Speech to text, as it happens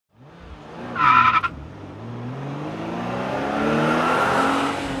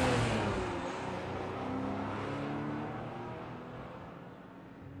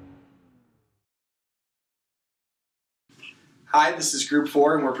Hi, this is Group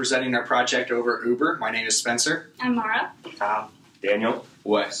 4, and we're presenting our project over at Uber. My name is Spencer. I'm Mara. Tom. Daniel.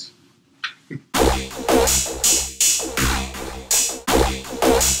 Wes.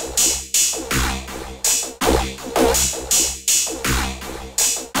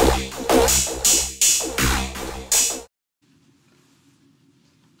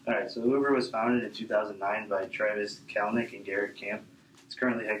 Alright, so Uber was founded in 2009 by Travis Kalanick and Garrett Camp. It's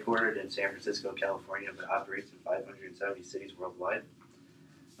currently headquartered in San Francisco, California, but operates in 570 cities worldwide.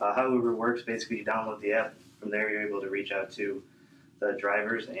 How Uber works, basically you download the app. From there you're able to reach out to the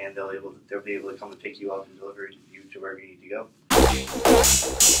drivers and they'll be able to come and pick you up and deliver you to wherever you need to go.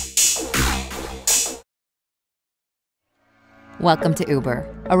 Welcome to Uber.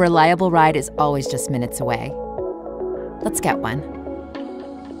 A reliable ride is always just minutes away. Let's get one.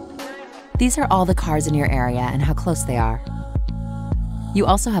 These are all the cars in your area and how close they are. You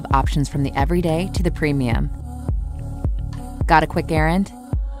also have options from the everyday to the premium. Got a quick errand?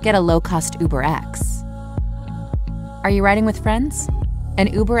 Get a low-cost Uber X. Are you riding with friends? An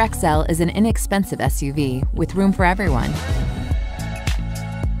Uber XL is an inexpensive SUV with room for everyone.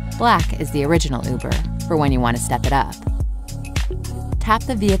 Black is the original Uber for when you want to step it up. Tap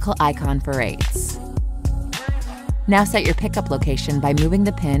the vehicle icon for rates. Now set your pickup location by moving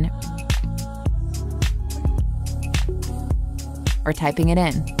the pin or typing it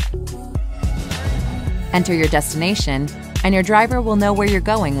in. Enter your destination, and your driver will know where you're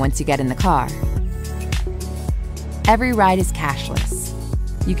going once you get in the car. Every ride is cashless.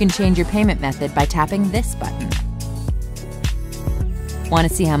 You can change your payment method by tapping this button. Want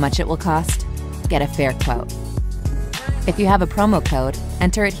to see how much it will cost? Get a fair quote. If you have a promo code,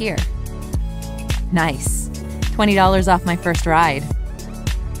 enter it here. Nice. $20 off my first ride.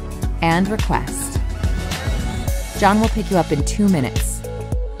 And request. John will pick you up in 2 minutes.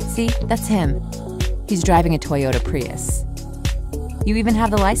 See, that's him. He's driving a Toyota Prius. You even have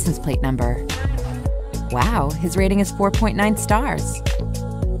the license plate number. Wow, his rating is 4.9 stars.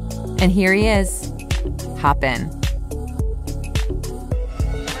 And here he is. Hop in.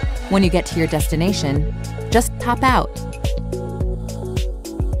 When you get to your destination, just hop out.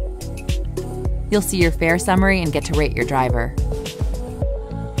 You'll see your fare summary and get to rate your driver.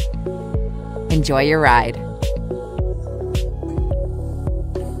 Enjoy your ride.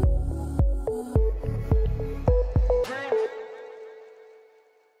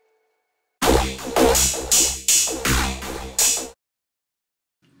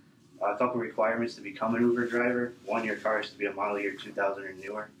 A couple requirements to become an Uber driver. One, your car has to be a model year 2000 or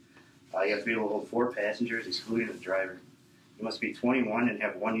newer. You have to be able to hold 4 passengers, excluding the driver. You must be 21 and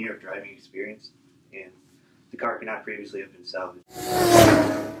have 1 year of driving experience. And the car cannot previously have been salvaged.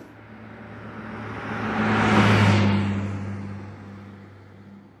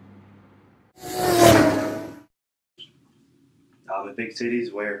 In big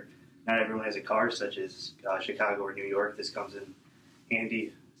cities where not everyone has a car, such as Chicago or New York, this comes in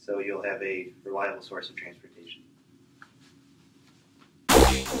handy, so you'll have a reliable source of transportation.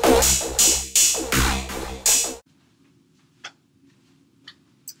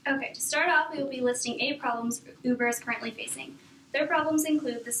 Okay, to start off, we will be listing 8 problems Uber is currently facing. Their problems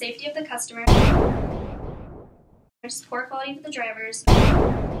include the safety of the customer, poor quality for the drivers,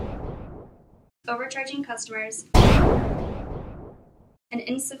 overcharging customers, an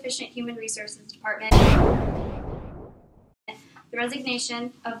insufficient human resources department, the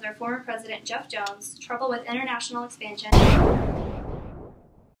resignation of their former president, Jeff Jones, trouble with international expansion,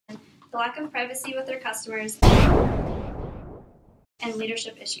 the lack of privacy with their customers, and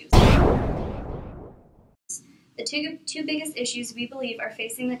leadership issues. The two biggest issues we believe are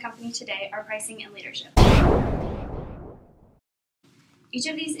facing the company today are pricing and leadership. Each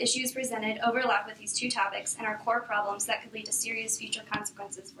of these issues presented overlap with these 2 topics and are core problems that could lead to serious future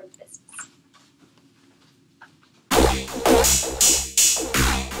consequences for the business.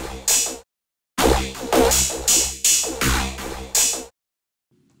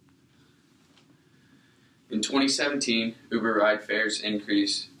 In 2017, Uber ride fares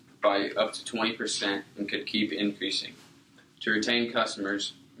increased by up to 20% and could keep increasing. To retain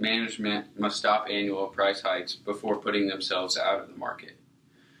customers, management must stop annual price hikes before putting themselves out of the market.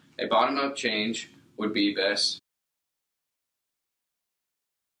 A bottom-up change would be best.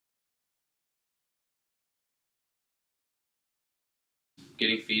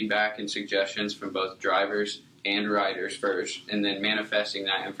 Getting feedback and suggestions from both drivers and riders first, and then manifesting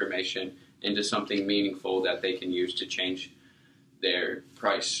that information into something meaningful that they can use to change their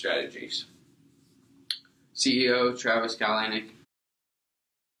price strategies. CEO Travis Kalanick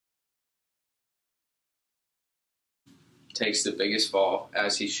takes the biggest fall,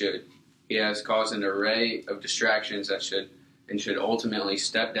 as he should. He has caused an array of distractions that should and should ultimately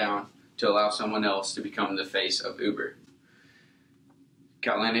step down to allow someone else to become the face of Uber.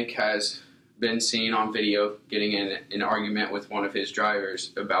 Kalanick has been seen on video getting in an argument with one of his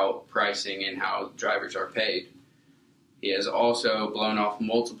drivers about pricing and how drivers are paid. He has also blown off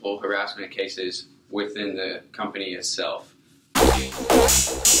multiple harassment cases within the company itself.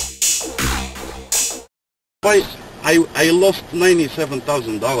 I lost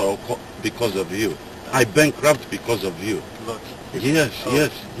 $97,000 because of you. I bankrupt because of you. Look. Yes.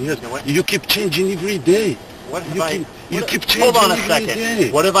 You know what? You keep changing every day. What have You keep changing Hold on a every second.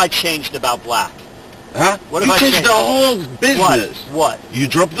 day. What have I changed about black? Huh? What you have I changed changed? the whole business. What? You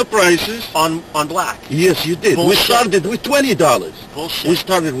dropped the prices. On black? Yes, you did. Bullshit. We started with $20. Bullshit. We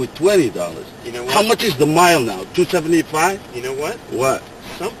started with $20. You know what? How much is the mile now? $2.75? You know what? What?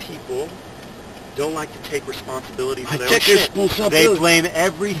 Some people don't like to take responsibility for I their take own shit. responsibility. They blame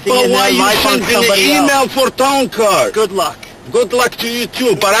everything But in why their you life on sending an somebody email else. for town card? Good luck. Good luck to you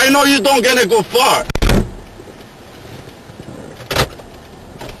too, but I know you don't gonna go far.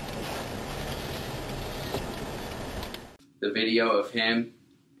 The video of him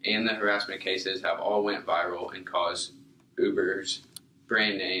and the harassment cases have all went viral and caused Uber's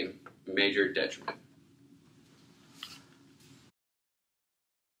brand name major detriment.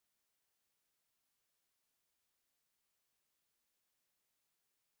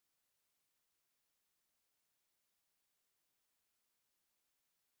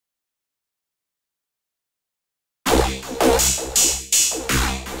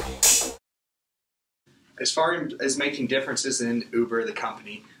 As far as making differences in Uber, the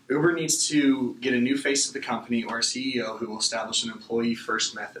company, Uber needs to get a new face of the company or a CEO who will establish an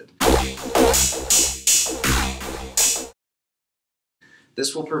employee-first method.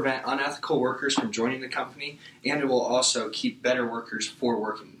 This will prevent unethical workers from joining the company, and it will also keep better workers for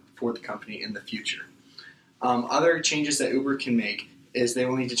working for the company in the future. Other changes that Uber can make is they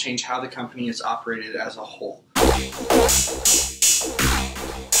will need to change how the company is operated as a whole.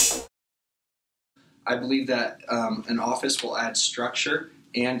 I believe that an office will add structure,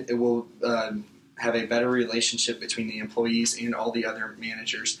 and it will have a better relationship between the employees and all the other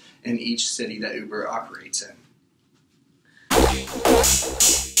managers in each city that Uber operates in.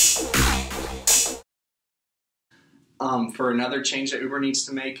 For another change that Uber needs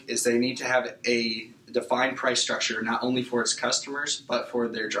to make is they need to have a defined price structure, not only for its customers, but for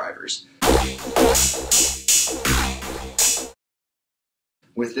their drivers.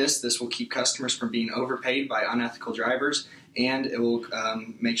 With this will keep customers from being overpaid by unethical drivers, and it will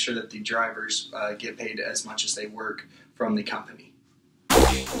make sure that the drivers get paid as much as they work from the company.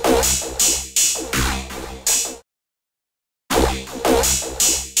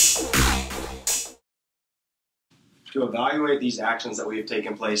 To evaluate these actions that we have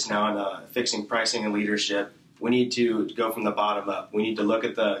taken place now in fixing pricing and leadership, we need to go from the bottom up. We need to look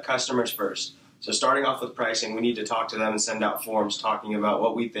at the customers first. So starting off with pricing, we need to talk to them and send out forms talking about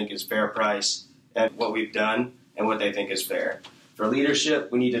what we think is fair price and what we've done and what they think is fair. For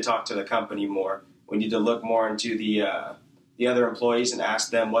leadership, we need to talk to the company more. We need to look more into the other employees and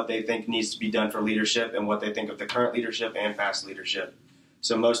ask them what they think needs to be done for leadership and what they think of the current leadership and past leadership.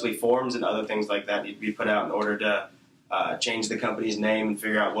 So mostly forms and other things like that need to be put out in order to change the company's name and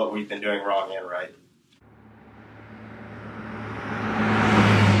figure out what we've been doing wrong and right.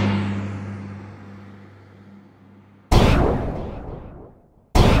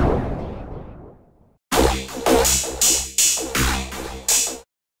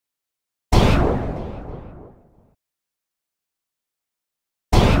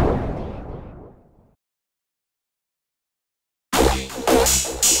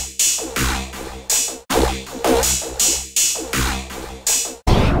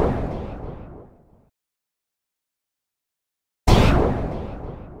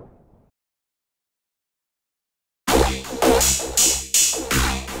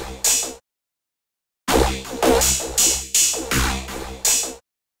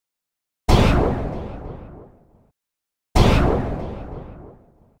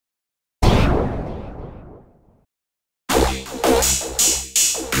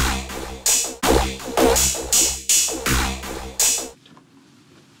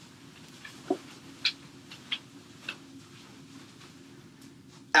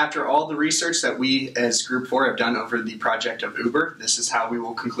 After all the research that we as Group 4 have done over the project of Uber, this is how we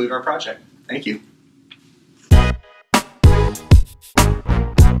will conclude our project. Thank you.